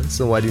what's going on?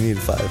 So why do you need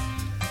a 5? Why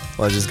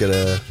don't you just get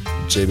a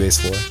J bass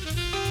 4?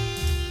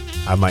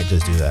 I might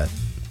just do that.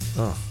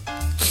 Oh,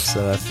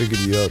 so I figured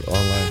you out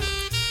online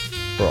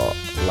or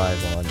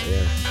live on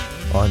air.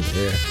 On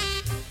air.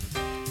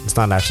 It's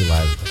not actually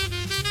live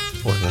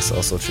though. Well, that's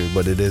also true,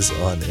 but it is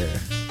on air.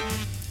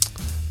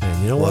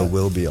 Man, you know Well, what? it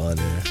will be on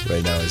air.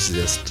 Right now, it's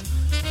just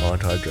on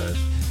hard drive.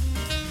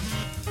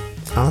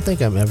 I don't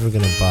think I'm ever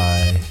gonna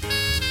buy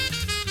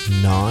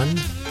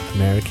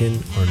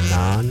non-American or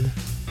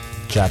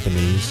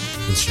non-Japanese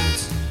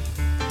instruments.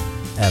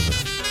 Ever.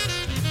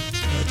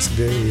 That's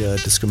very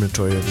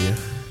discriminatory of you.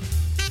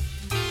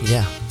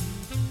 Yeah.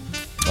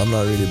 I'm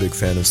not really a big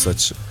fan of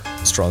such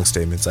strong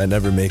statements. I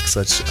never make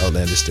such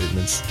outlandish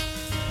statements.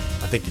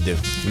 I think you do.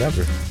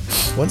 Never.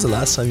 When's the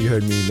last time you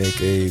heard me make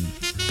a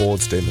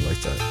bold statement like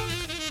that?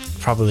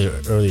 Probably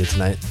earlier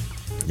tonight.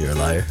 You're a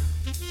liar.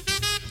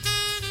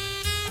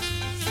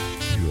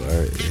 You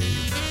are a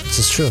This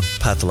is true.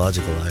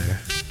 pathological liar.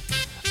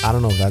 I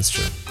don't know if that's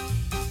true.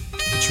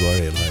 But you are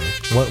a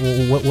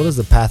liar. What is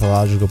the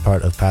pathological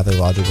part of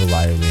pathological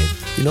liar mean?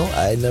 You know,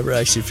 I never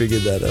actually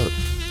figured that out.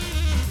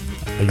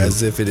 Are you-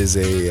 As if it is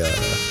a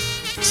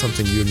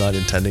something you're not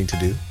intending to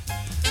do.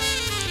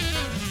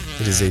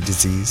 It is a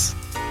disease,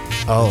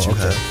 oh, that you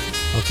okay. have.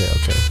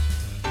 Okay.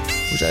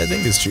 Which I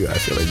think is true. I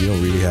feel like you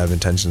don't really have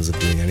intentions of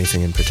doing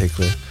anything in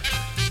particular.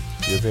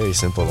 You're very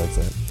simple like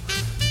that.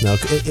 No,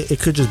 it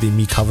could just be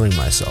me covering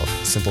myself.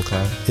 Simple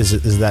clown.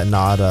 Is that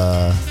not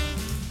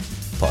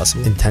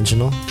Possible?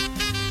 intentional?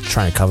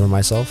 Trying to cover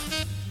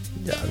myself?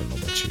 Yeah, I don't know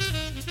about you.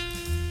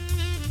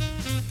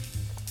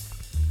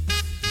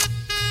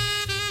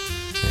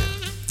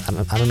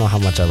 Yeah. I don't know how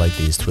much I like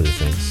these Twitter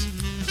things.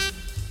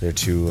 They're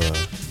too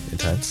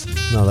intense.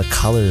 No, the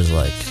colors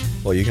like.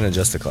 Well, you can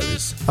adjust the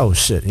colors. Oh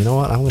shit! You know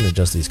what? I'm gonna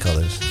adjust these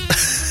colors.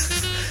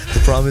 The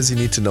problem is you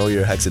need to know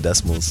your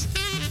hexadecimals.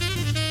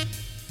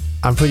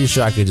 I'm pretty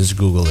sure I could just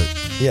Google it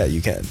Yeah,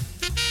 you can.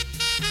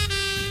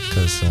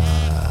 because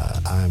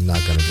I'm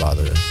not gonna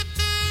bother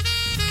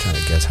trying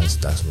to guess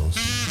hexadecimals.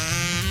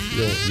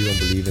 You don't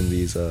believe in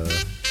these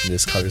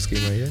this color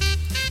scheme right here?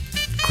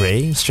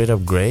 Gray, straight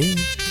up gray.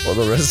 Well,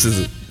 the rest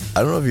is.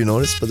 I don't know if you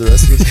noticed, but the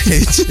rest of the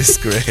page is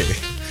gray.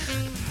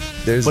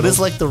 But it's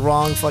like the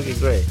wrong fucking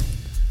gray.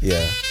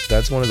 Yeah,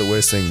 that's one of the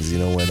worst things,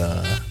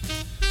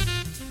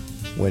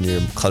 when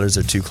your colors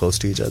are too close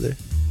to each other,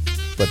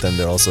 but then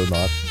they're also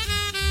not.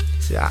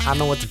 See, I don't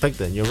know what to pick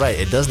then. You're right,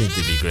 it does need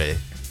to be gray.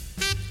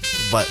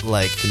 But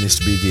like, It needs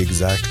to be the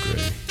exact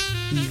gray.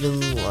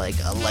 even like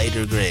a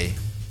lighter gray.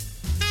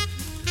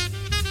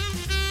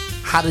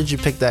 How did you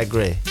pick that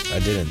gray? I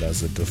didn't. That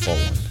was the default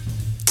one.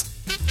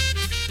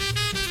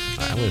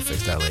 Alright, I'm gonna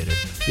fix that later.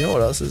 You know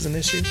what else is an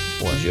issue?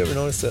 What? Did you ever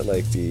notice that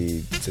like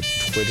the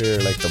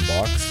Twitter, like the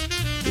box,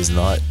 is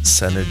not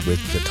centered with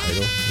the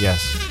title?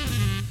 Yes.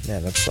 Yeah,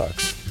 that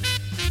sucks.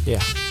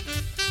 Yeah.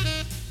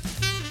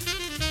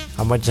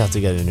 I might just have to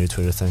get a new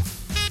Twitter thing.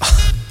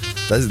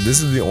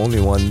 This is the only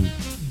one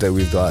that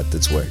we've got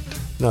that's worked,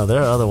 No, there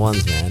are other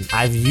ones, man.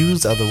 I've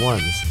used other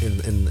ones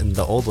in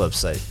the old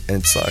website.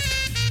 and it sucked.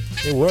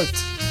 It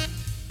worked,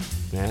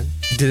 man.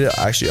 Did it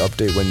actually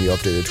update when you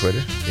updated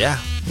Twitter? Yeah.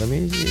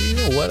 You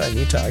know what I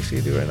need to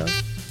actually do right now?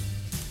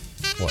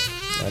 What?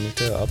 I need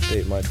to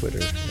update my Twitter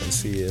and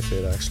see if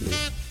it actually...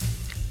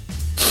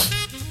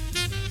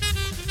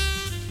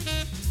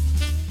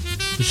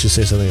 You should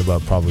say something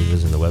about probably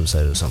visiting the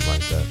website or something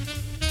like that.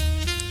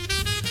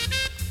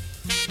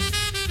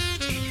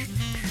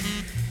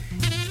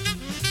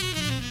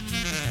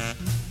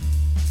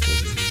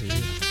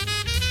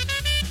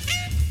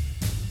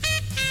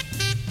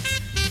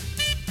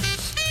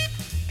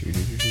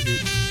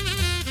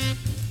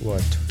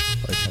 What?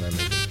 Why can't I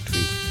make a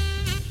tweet?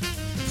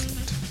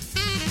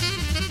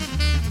 Excellent.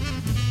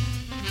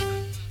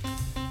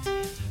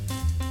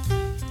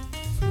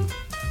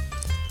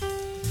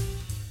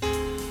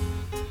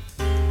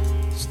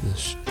 What's this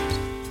shit?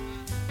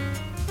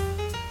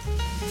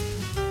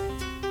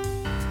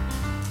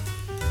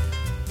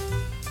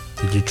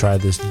 Did you try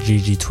this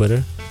GG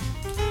Twitter?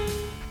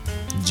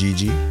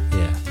 GG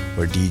Yeah.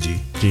 or DG?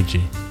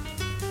 GG.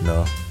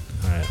 No.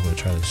 Alright, I'm gonna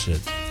try this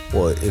shit.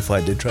 Well, if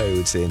I did try, it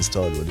would say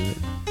installed, wouldn't it?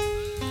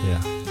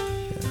 Yeah.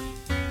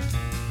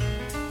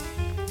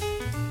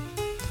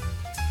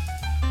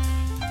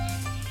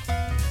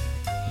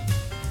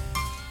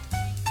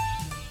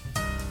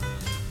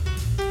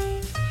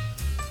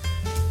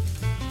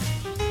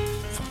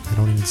 Fuck, I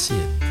don't even see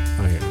it.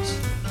 Oh, here it is.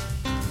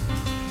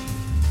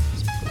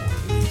 Let's put one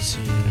of these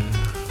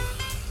here.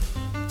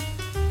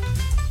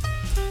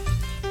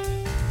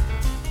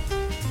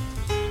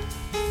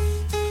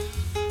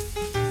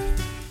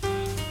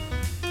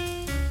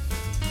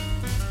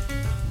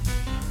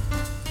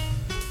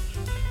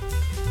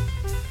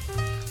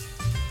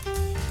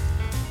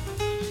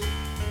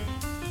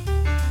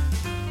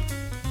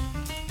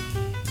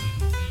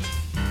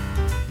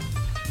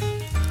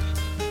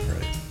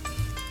 Right.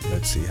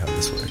 Let's see how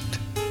this worked.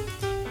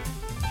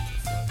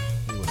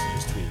 He must have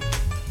just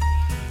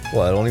tweeted.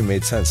 Well, it only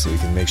made sense so we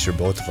can make sure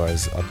both of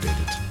ours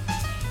updated.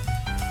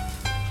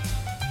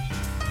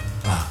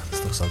 Ah,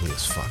 this looks ugly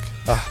as fuck.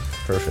 Ah,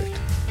 perfect.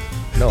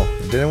 No,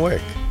 it didn't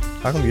work.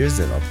 How come yours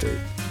didn't update?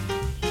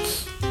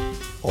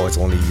 Oh, it's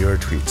only your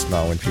tweets,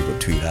 not when people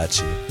tweet at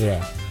you.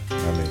 Yeah.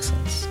 That makes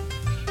sense.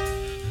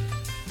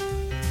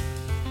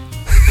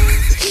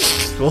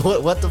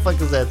 What the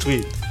fuck is that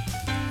tweet?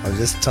 I'm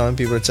just telling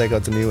people to check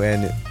out the new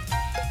and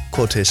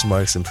quotation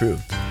marks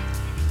improved.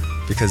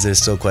 Because there's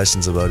still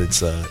questions about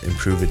its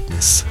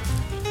improvedness.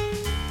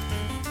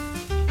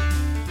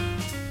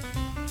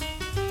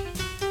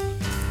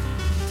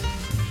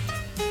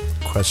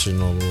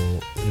 Questionable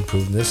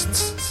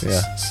improvedness.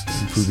 Yeah,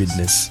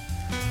 improvedness.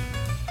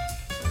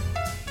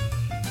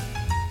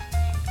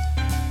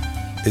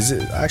 Is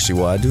it actually?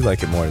 Well, I do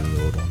like it more than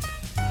the old one.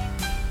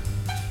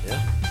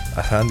 Yeah.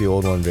 I found the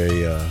old one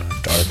very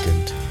dark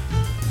and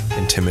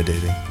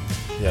intimidating.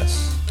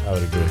 Yes, I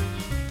would agree.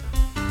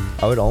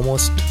 I would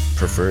almost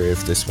prefer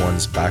if this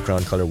one's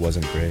background color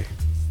wasn't gray.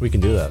 We can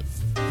do that.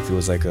 If it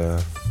was like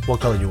a What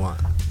color you want?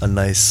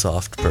 nice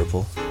soft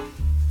purple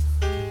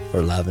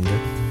or lavender.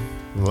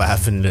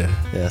 Lavender.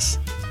 Yes.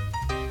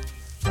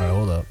 Alright,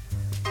 hold up.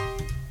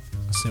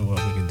 Let's see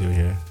what we can do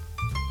here.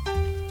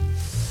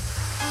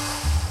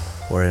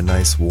 Or a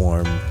nice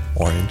warm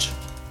orange.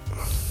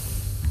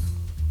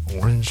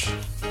 Orange.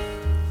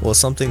 Well,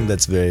 something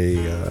that's very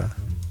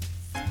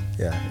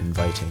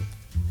inviting.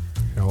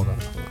 Here, hold on.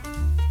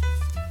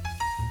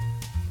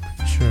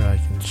 Pretty sure I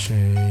can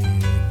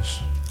change.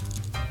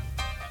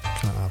 What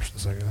kind of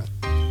options I got?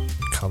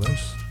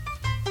 Colors?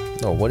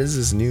 No, what is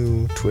this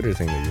new Twitter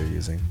thing that you're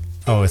using?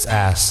 Oh, it's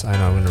ass. I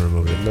know, I'm gonna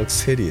remove It it.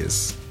 looks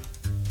hideous.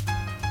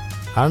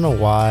 I don't know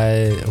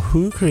why.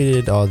 Who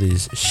created all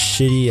these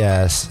shitty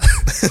ass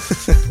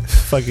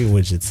fucking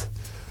widgets?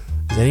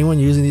 Is anyone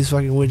using these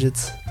fucking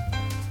widgets?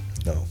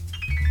 No.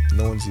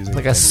 No one's using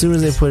Like, any as soon as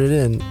of they this. put it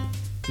in,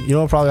 you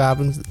know what probably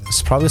happens?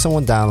 It's probably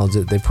someone downloads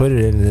it, they put it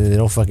in, and then they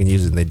don't fucking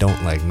use it, and they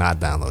don't, like, not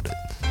download it.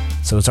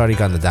 So it's already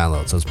gotten the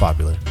download, so it's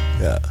popular.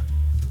 Yeah.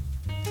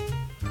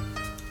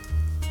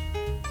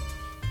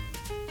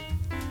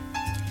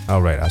 Oh,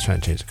 right, I was trying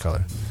to change the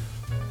color.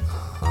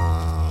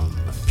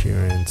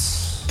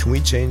 Appearance. Can we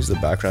change the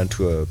background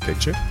to a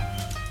picture?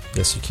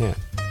 Yes, you can.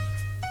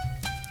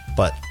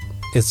 But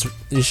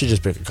You should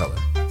just pick a color.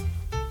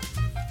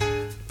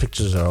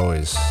 Pictures are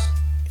always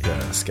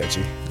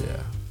sketchy.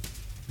 Yeah.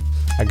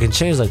 I can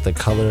change like the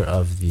color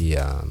of the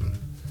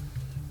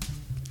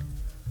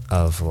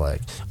well,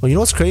 you know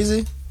what's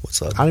crazy?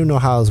 What's up? I don't even know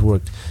how this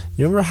worked.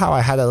 You remember how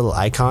I had that little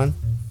icon,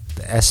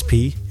 the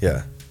SP?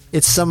 Yeah.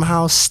 It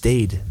somehow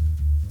stayed.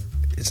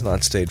 It's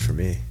not stayed for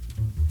me.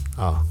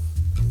 Oh.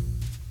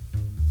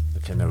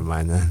 Okay, never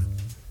mind then.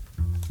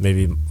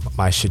 Maybe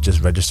my shit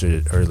just registered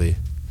it early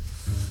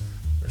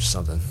or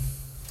something.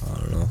 I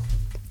don't know.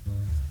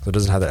 So it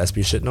doesn't have the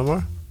SP shit no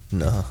more?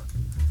 No.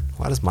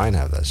 Why does mine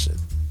have that shit?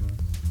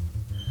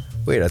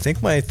 Wait, I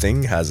think my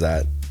thing has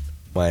that.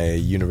 My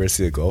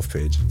University of Guelph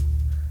page.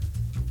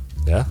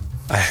 Yeah?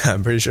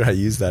 I'm pretty sure I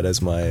used that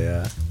as my...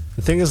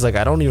 The thing is, like,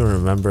 I don't even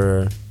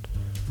remember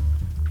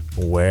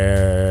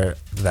where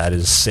that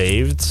is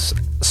saved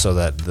so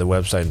that the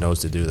website knows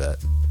to do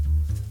that.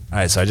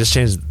 Alright, so I just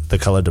changed the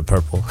color to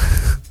purple.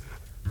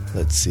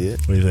 Let's see it.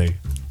 What do you think?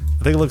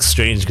 I think it looks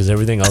strange because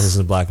everything else is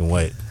in black and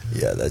white.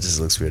 Yeah, that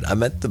just looks weird. I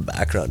meant the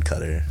background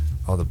color.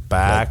 Oh, the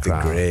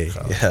background. Like the gray.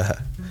 color. Yeah.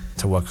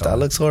 To what color? That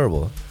looks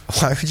horrible.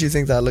 Why would you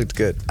think that looked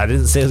good? I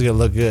didn't say it was going to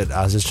look good.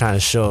 I was just trying to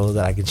show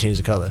that I can change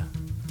the color.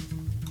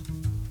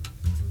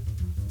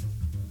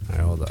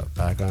 Alright, hold up.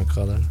 Background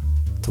color.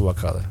 To what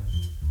color?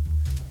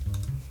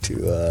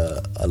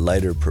 To a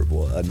lighter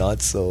purple. A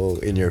not so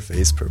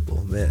in-your-face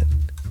purple. Man.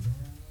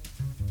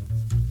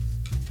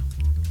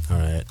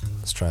 Alright,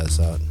 let's try this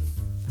out.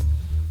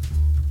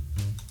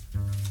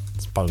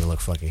 It's probably gonna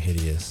look fucking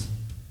hideous.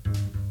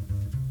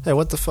 Hey,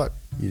 what the fuck?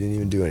 You didn't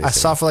even do anything. I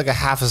saw for like a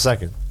half a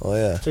second. Oh,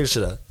 yeah. Check this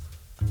shit out.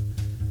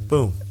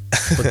 Boom.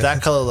 But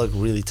that color looked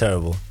really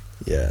terrible.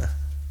 Yeah.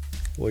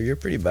 Well, you're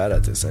pretty bad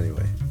at this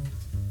anyway.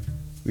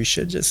 We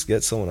should just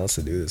get someone else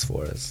to do this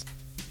for us.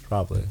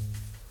 Probably.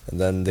 And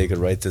then they could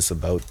write this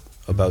about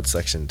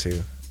section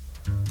too.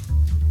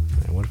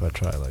 Man, what if I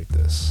try it like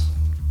this?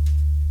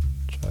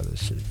 Try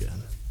this shit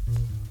again.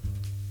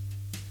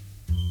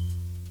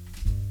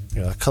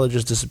 Yeah, that color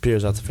just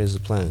disappears off the face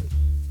of the planet.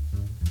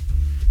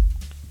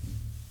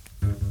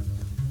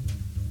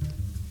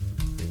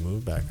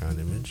 Remove background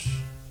image.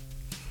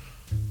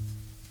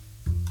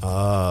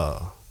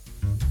 Oh.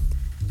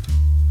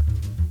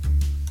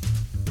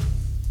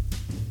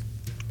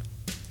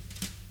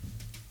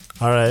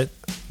 Alright,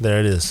 there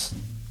it is.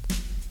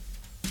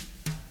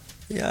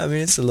 Yeah, I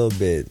mean, it's a little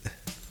bit...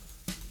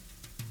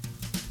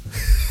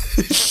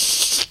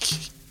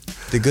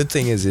 The good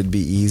thing is it'd be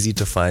easy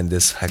to find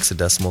this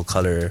hexadecimal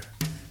color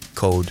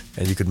code,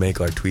 and you could make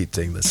our tweet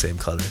thing the same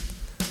color.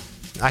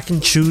 I can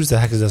choose the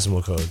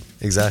hexadecimal code.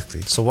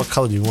 Exactly. So what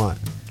color do you want?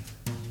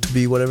 To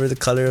be whatever the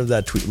color of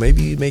that tweet.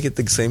 Maybe you make it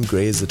the same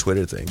gray as the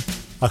Twitter thing.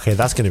 Okay,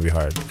 that's going to be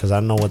hard, because I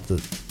don't know what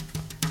the...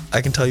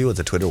 I can tell you what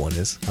the Twitter one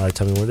is. Alright,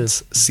 tell me what it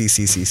is.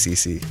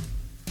 CCCCC.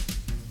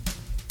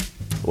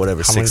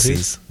 Whatever, How 6 many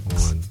C's.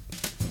 1,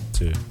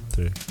 2,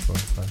 3, 4,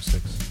 5,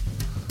 6.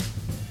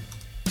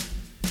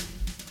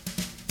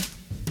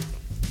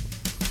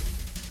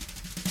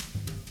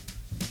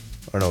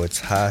 Or no, it's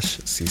hash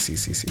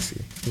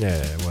CCCCC.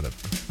 Yeah, whatever.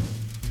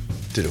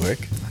 Did it work?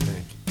 I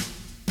think.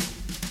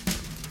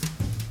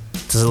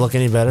 Does it look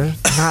any better?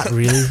 Not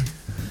really.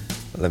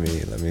 Let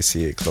me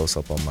see it close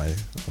up on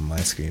my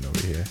screen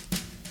over here.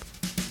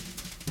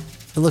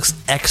 It looks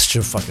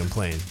extra fucking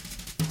plain.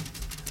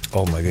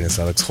 Oh my goodness,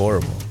 that looks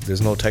horrible.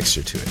 There's no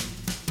texture to it.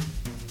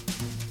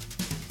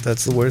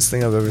 That's the worst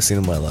thing I've ever seen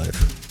in my life.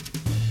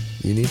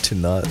 You need to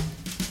not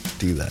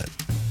do that.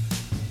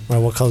 Right,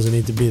 what colors it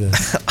need to be then?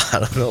 I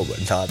don't know, but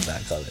not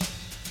that color.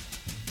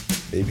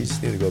 Maybe you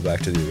just need to go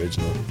back to the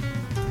original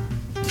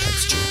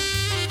texture.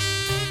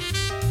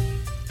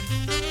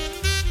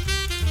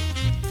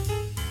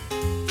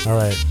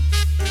 Alright.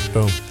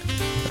 Boom.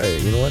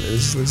 Alright, you know what?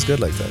 This looks good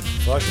like that.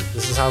 Fuck it.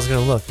 This is how it's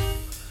gonna look.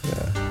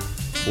 Yeah.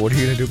 What are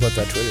you gonna do about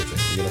that Twitter thing?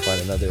 You're gonna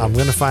find another... I'm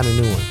gonna find a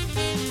new one.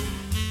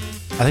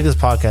 I think this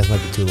podcast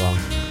might be too long.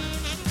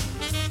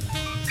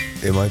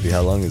 It might be.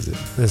 How long is it?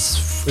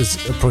 It's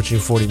approaching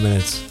 40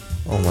 minutes.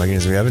 Oh my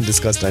goodness, we haven't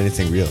discussed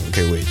anything real.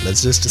 Okay, wait.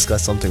 Let's just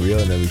discuss something real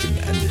and then we can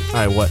end it.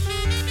 Alright, what?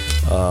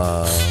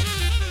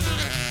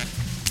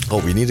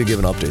 Oh, we need to give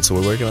an update. So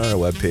we're working on our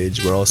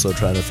webpage. We're also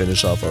trying to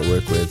finish off our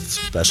work with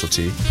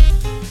Specialty.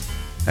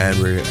 And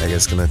we're, I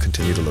guess, going to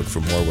continue to look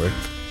for more work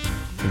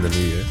in the new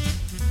year.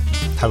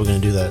 How are we gonna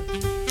do that?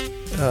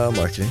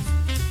 Marketing.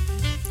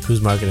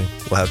 Who's marketing?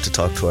 We'll have to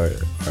talk to our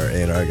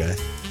A&R guy.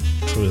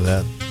 Who is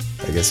that?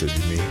 I guess it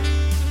would be me.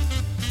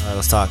 Alright,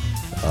 let's talk.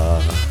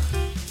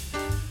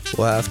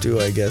 We'll have to,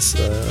 I guess,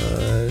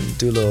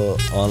 do a little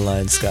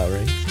online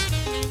scouring.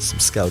 Some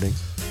scouting.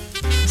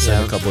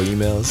 Send a couple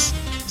emails.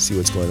 See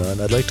what's going on.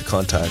 I'd like to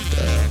contact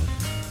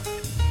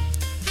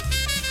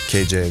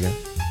KJ again.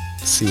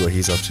 See what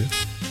he's up to.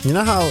 You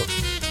know how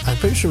I'm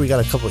pretty sure we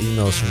got a couple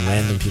emails from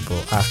random people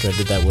after I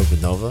did that work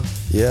with Nova.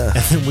 Yeah.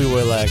 And then we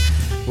were like,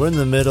 we're in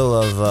the middle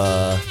of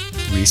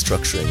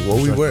restructuring. Well,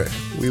 we were.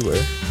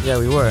 Yeah,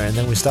 we were, and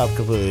then we stopped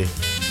completely.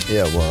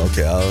 Yeah. Well,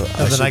 okay.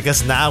 And then I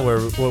guess now we're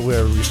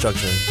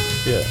restructuring.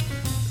 Yeah.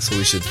 So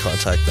we should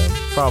contact them.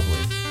 Probably.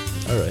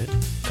 All right.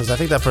 Because I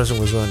think that person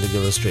was willing to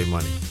give us straight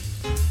money.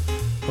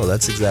 Well,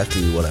 that's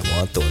exactly what I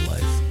want though in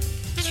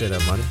life. Straight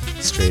up money?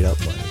 Straight up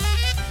money.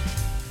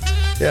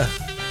 Yeah.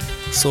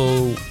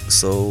 So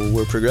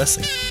we're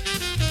progressing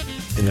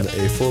in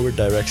a forward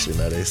direction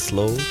at a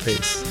slow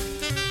pace,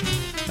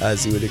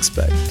 as you would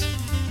expect,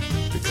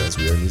 because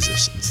we are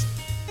musicians.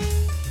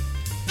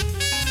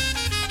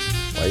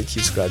 Why you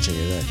keep scratching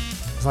your neck?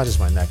 It's not just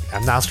my neck.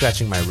 I'm now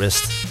scratching my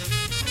wrist.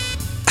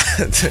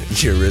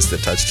 Your wrist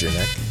that touched your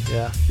neck?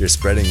 Yeah. You're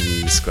spreading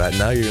the scratch.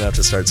 Now you're going to have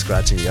to start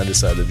scratching the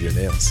underside of your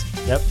nails.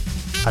 Yep.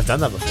 I've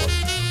done that before.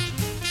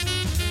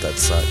 That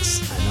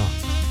sucks. I know.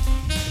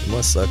 It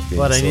must suck being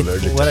What so I need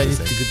allergic to to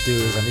everything. do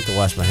is I need to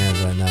wash my hands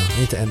right now. I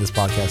need to end this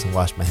podcast and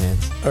wash my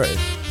hands. All right.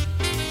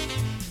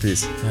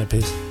 Peace. All right,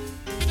 peace.